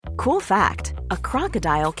Cool fact, a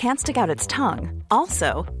crocodile can't stick out its tongue.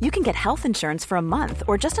 Also, you can get health insurance for a month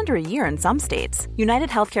or just under a year in some states. United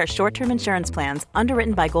Healthcare short-term insurance plans,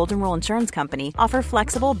 underwritten by Golden Rule Insurance Company, offer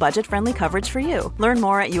flexible, budget-friendly coverage for you. Learn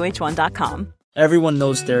more at uh1.com. Everyone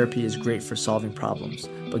knows therapy is great for solving problems,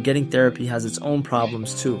 but getting therapy has its own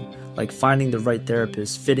problems too, like finding the right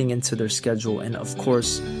therapist, fitting into their schedule, and of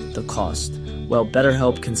course, the cost. Well,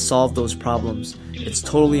 BetterHelp can solve those problems. It's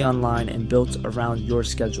totally online and built around your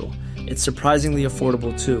schedule. It's surprisingly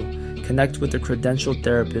affordable too. Connect with a credentialed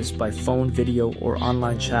therapist by phone, video, or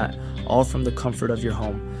online chat, all from the comfort of your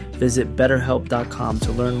home. Visit BetterHelp.com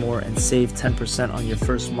to learn more and save 10% on your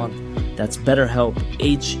first month. That's BetterHelp,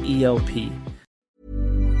 H-E-L-P.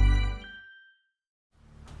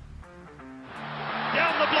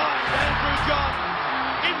 Down the blind, Andrew John.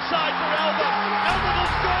 Inside for Albert. Albert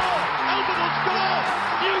will score. Albert will score.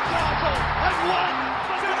 Newcastle have won.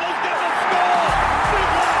 Sybil's going to score.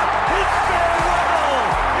 Sybil, it's farewell.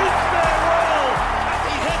 It's farewell.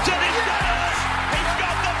 He hits it. He's got it. He's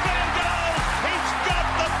got the fan goal. He's got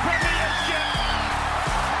the premiership.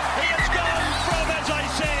 He has gone from, as I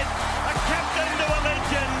said, a captain to a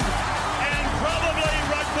legend and probably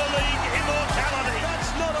rugby league immortality.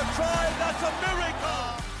 That's not a try. That's a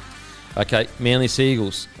miracle. Okay, Manly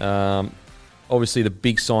Seagulls. Obviously, the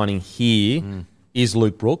big signing here is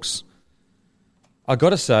Luke Brooks. I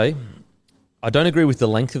got to say, I don't agree with the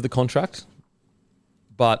length of the contract,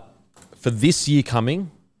 but for this year coming,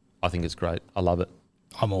 I think it's great. I love it.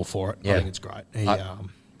 I'm all for it. Yeah. I think it's great. Yeah,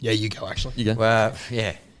 you go, actually. You go. Well,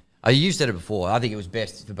 yeah. You've said it before. I think it was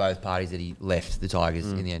best for both parties that he left the Tigers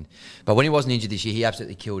in the end. But when he wasn't injured this year, he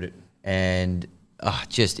absolutely killed it. And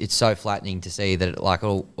it's so flattening to see that it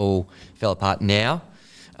all fell apart now.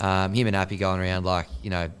 Him and Appy going around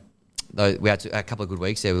we had a couple of good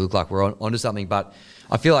weeks there. We look like we're onto something. But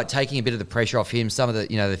I feel like taking a bit of the pressure off him, some of the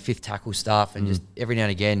the fifth tackle stuff, and just every now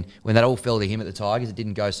and again when that all fell to him at the Tigers, it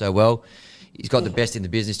didn't go so well. He's got the best in the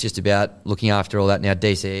business just about looking after all that. Now,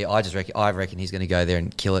 DCE, I reckon he's going to go there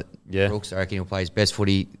and kill it. Yeah. Brooks, I reckon he'll play his best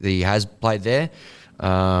footy that he has played there.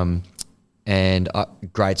 And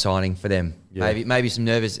great signing for them. Yeah. Maybe some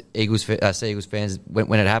nervous Eagles fans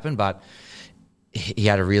when it happened, but he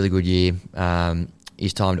had a really good year.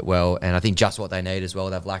 He's timed it well, and I think just what they need as well.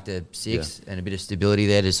 They've lacked a six and a bit of stability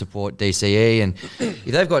there to support DCE. And if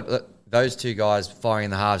they've got those two guys firing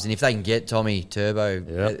in the halves, and if they can get Tommy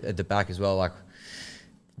Turbo at the back as well,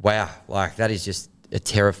 wow, that is just a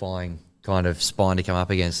terrifying kind of spine to come up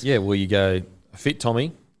against. Yeah, well, you go fit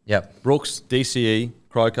Tommy, Brooks, DCE,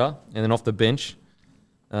 Croker, and then off the bench,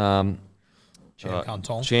 Chan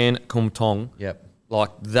Kum Tong. Yep.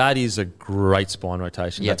 That is a great spine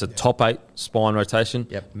rotation. Yep. That's a top 8 spine rotation.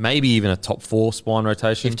 Yep. Maybe even a top 4 spine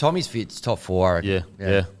rotation. If Tommy's fit, it's top 4, I reckon.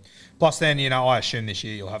 Yeah. Plus then, I assume this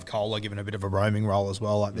year you'll have Kohler given a bit of a roaming role as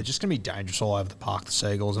well. They're just going to be dangerous all over the park, the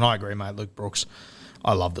Seagulls. And I agree, mate, Luke Brooks,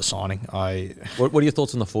 I love the signing. What are your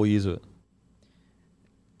thoughts on the 4 years of it?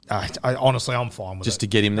 I honestly, I'm fine with it. Just to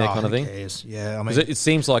get him there kind of thing? Who cares? Yeah, I mean... It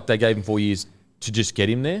seems like they gave him 4 years to just get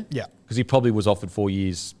him there. Yeah. Because he probably was offered 4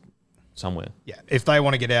 years somewhere. Yeah, if they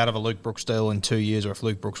want to get out of a Luke Brooks deal in 2 years, or if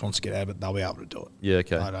Luke Brooks wants to get out of it, they'll be able to do it. Yeah,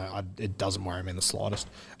 okay. It doesn't worry me in the slightest.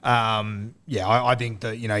 I think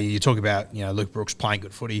that, you talk about, Luke Brooks playing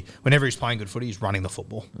good footy. Whenever he's playing good footy, he's running the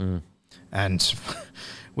football. And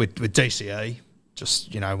with DCE,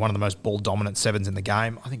 just, one of the most ball-dominant sevens in the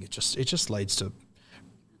game, I think it just leads to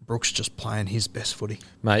Brooks just playing his best footy.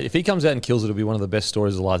 Mate, if he comes out and kills it, it'll be one of the best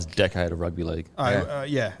stories of the last decade of rugby league.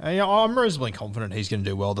 I'm reasonably confident he's going to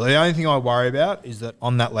do well. The only thing I worry about is that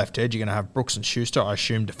on that left edge, you're going to have Brooks and Schuster, I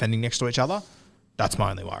assume, defending next to each other. That's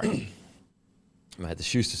my only worry. Mate, the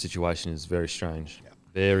Schuster situation is very strange. Yeah.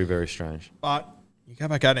 Very, very strange. But you go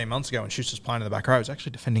back 18 months ago and Schuster's playing in the back row, he was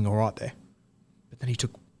actually defending all right there. But then he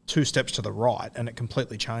took 2 steps to the right and it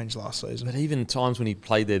completely changed last season. But even times when he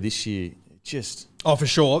played there this year, for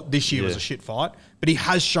sure. This year was a shit fight, but he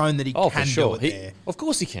has shown that he can do it there. Of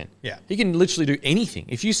course he can. Yeah. He can literally do anything.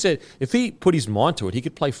 If he put his mind to it, he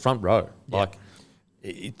could play front row. Yeah.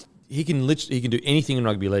 He can do anything in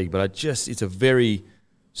rugby league, but it's a very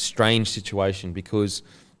strange situation because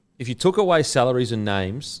if you took away salaries and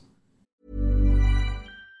names.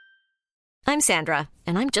 I'm Sandra,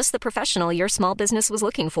 and I'm just the professional your small business was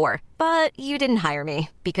looking for. But you didn't hire me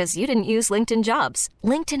because you didn't use LinkedIn Jobs.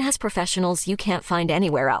 LinkedIn has professionals you can't find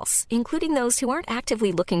anywhere else, including those who aren't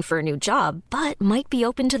actively looking for a new job, but might be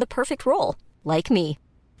open to the perfect role, like me.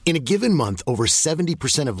 In a given month, over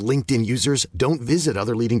 70% of LinkedIn users don't visit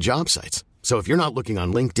other leading job sites. So if you're not looking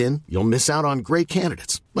on LinkedIn, you'll miss out on great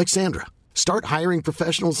candidates, like Sandra. Start hiring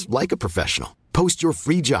professionals like a professional. Post your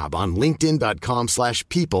free job on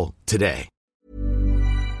linkedin.com/people today.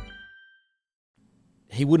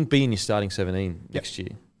 He wouldn't be in your starting 17 next year.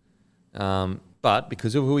 But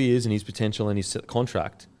because of who he is and his potential and his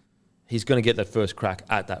contract, he's going to get that first crack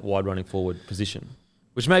at that wide running forward position,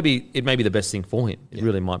 which may be the best thing for him. It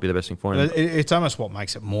really might be the best thing for him. It's almost what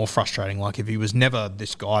makes it more frustrating. Like if he was never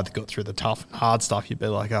this guy that got through the tough and hard stuff, you'd be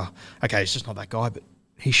like, oh, okay, he's just not that guy. But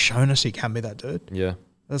he's shown us he can be that dude. Yeah.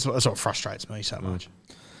 That's what frustrates me so much.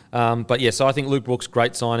 But yeah, so I think Luke Brooks,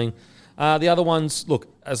 great signing. The other ones, look,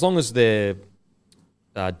 as long as they're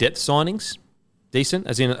depth signings, decent,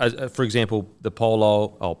 as in, for example, the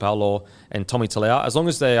Paulo and Tommy Talau, as long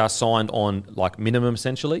as they are signed on like minimum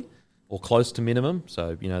essentially or close to minimum,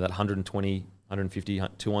 so, you know, that 120, 150,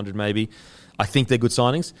 200 maybe, I think they're good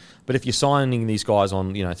signings. But if you're signing these guys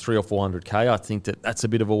on, you know, 300 or 400K, I think that's a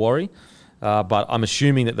bit of a worry. But I'm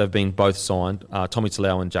assuming that they've been both signed, Tommy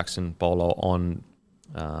Talau and Jackson Paulo, on,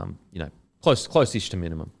 you know, close-ish to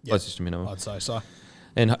minimum. Yep. Close-ish to minimum. I'd say so.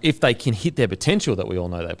 And if they can hit their potential that we all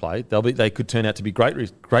know they play, they could turn out to be great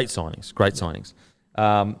signings. Great signings.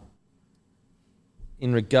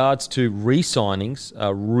 In regards to re-signings,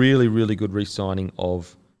 a really, really good re-signing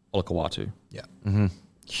of Olakau'atu. Yeah. Mm-hmm.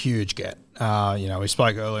 Huge get. You know, we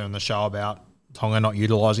spoke earlier on the show about Tonga not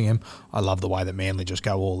utilising him. I love the way that Manly just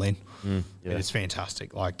go all in. Yeah. It's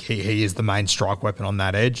fantastic. Like he is the main strike weapon on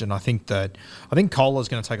that edge, and I think Kohler's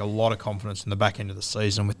going to take a lot of confidence in the back end of the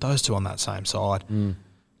season with those two on that same side.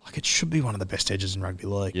 Like it should be one of the best edges in rugby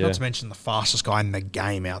league. Yeah. Not to mention the fastest guy in the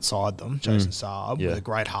game outside them, Jason Saab, with a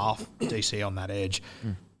great half DC on that edge.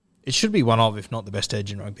 It should be one of, if not the best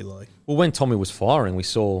edge in rugby league. Well, when Tommy was firing, we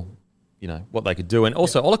saw, you know, what they could do, and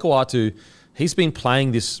also Olakau'atu, he's been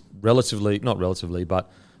playing this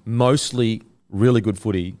but mostly really good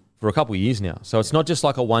footy for a couple of years now. So it's not just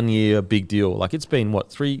like a 1 year big deal. Like it's been,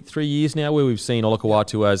 three years now where we've seen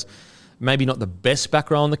Olakau'atu as maybe not the best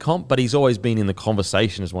back row in the comp, but he's always been in the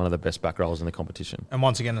conversation as one of the best back rows in the competition. And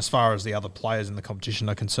once again, as far as the other players in the competition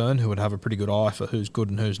are concerned, who would have a pretty good eye for who's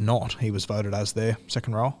good and who's not, he was voted as their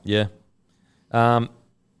second row. Yeah.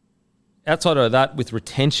 Outside of that, with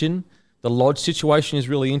retention, the Lodge situation is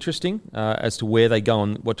really interesting as to where they go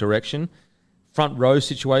and what direction. Front row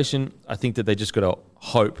situation, I think that they just got to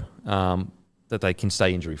hope that they can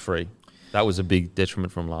stay injury-free. That was a big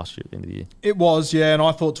detriment from last year at the end of the year. It was, yeah, and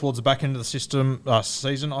I thought towards the back end of the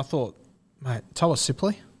season, I thought, mate, Toa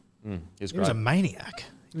Sipley, he was a maniac.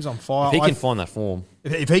 He was on fire. If he can find that form.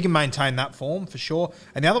 If he can maintain that form, for sure.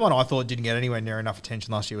 And the other one I thought didn't get anywhere near enough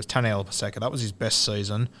attention last year was Taniela Paseka. That was his best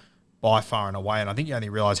season by far and away, and I think you only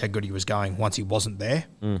realised how good he was going once he wasn't there,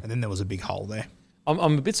 and then there was a big hole there.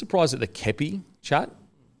 I'm a bit surprised at the Kepi chat.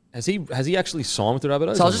 Has he actually signed with the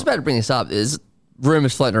Rabbitohs? So I was just about to bring this up. There's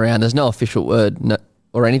rumours floating around. There's no official word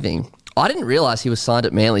or anything. I didn't realise he was signed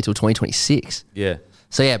at Manly till 2026. Yeah.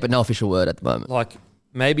 So yeah, but no official word at the moment. Like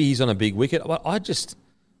maybe he's on a big wicket. But I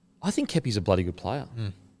think Kepi's a bloody good player.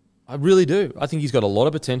 I really do. I think he's got a lot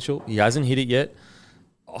of potential. He hasn't hit it yet.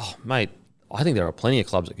 Oh, mate, I think there are plenty of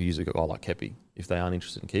clubs that could use a guy like Kepi if they aren't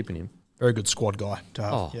interested in keeping him. Very good squad guy to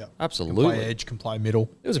have. Oh, yeah. absolutely. Can play edge, can play middle.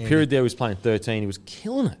 There was a period there he was playing 13. He was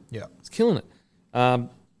killing it. Yeah. He was killing it.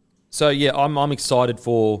 So, yeah, I'm excited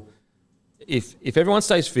for if everyone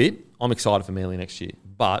stays fit, I'm excited for Manly next year.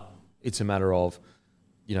 But it's a matter of,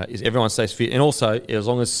 you know, is everyone stays fit. And also, as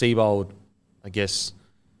long as Seibold, I guess,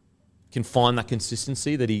 can find that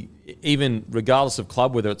consistency that he, even regardless of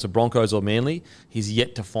club, whether it's a Broncos or Manly, he's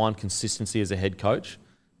yet to find consistency as a head coach.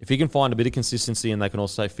 If he can find a bit of consistency and they can all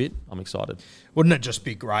stay fit, I'm excited. Wouldn't it just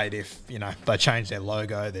be great if, you know, they changed their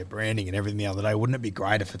logo, their branding and everything the other day? Wouldn't it be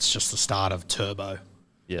great if it's just the start of Turbo?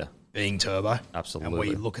 Yeah. Being Turbo. Absolutely. And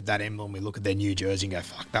we look at that emblem, we look at their new jersey and go,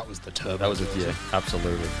 fuck, that was the Turbo. That was jersey. yeah,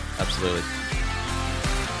 absolutely. Absolutely.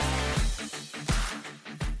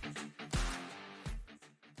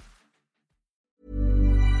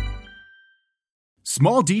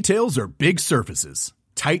 Small details are big surfaces.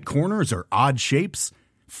 Tight corners are odd shapes.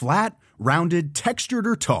 Flat, rounded, textured,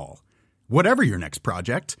 or tall. Whatever your next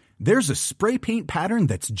project, there's a spray paint pattern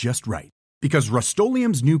that's just right. Because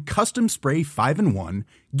Rust-Oleum's new Custom Spray 5-in-1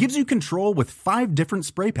 gives you control with 5 different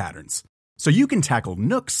spray patterns. So you can tackle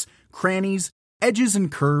nooks, crannies, edges, and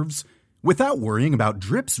curves without worrying about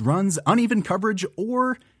drips, runs, uneven coverage,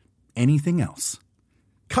 or anything else.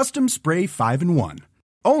 Custom Spray 5-in-1.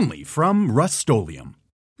 Only from Rust-Oleum.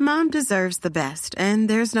 Mom deserves the best, and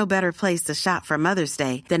there's no better place to shop for Mother's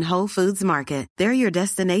Day than Whole Foods Market. They're your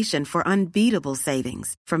destination for unbeatable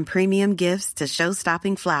savings, from premium gifts to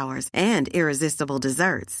show-stopping flowers and irresistible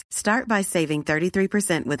desserts. Start by saving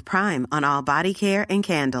 33% with Prime on all body care and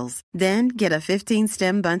candles. Then get a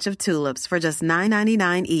 15-stem bunch of tulips for just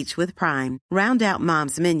 $9.99 each with Prime. Round out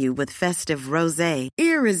Mom's menu with festive rosé,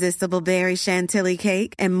 irresistible berry chantilly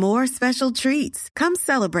cake, and more special treats. Come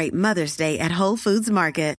celebrate Mother's Day at Whole Foods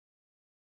Market.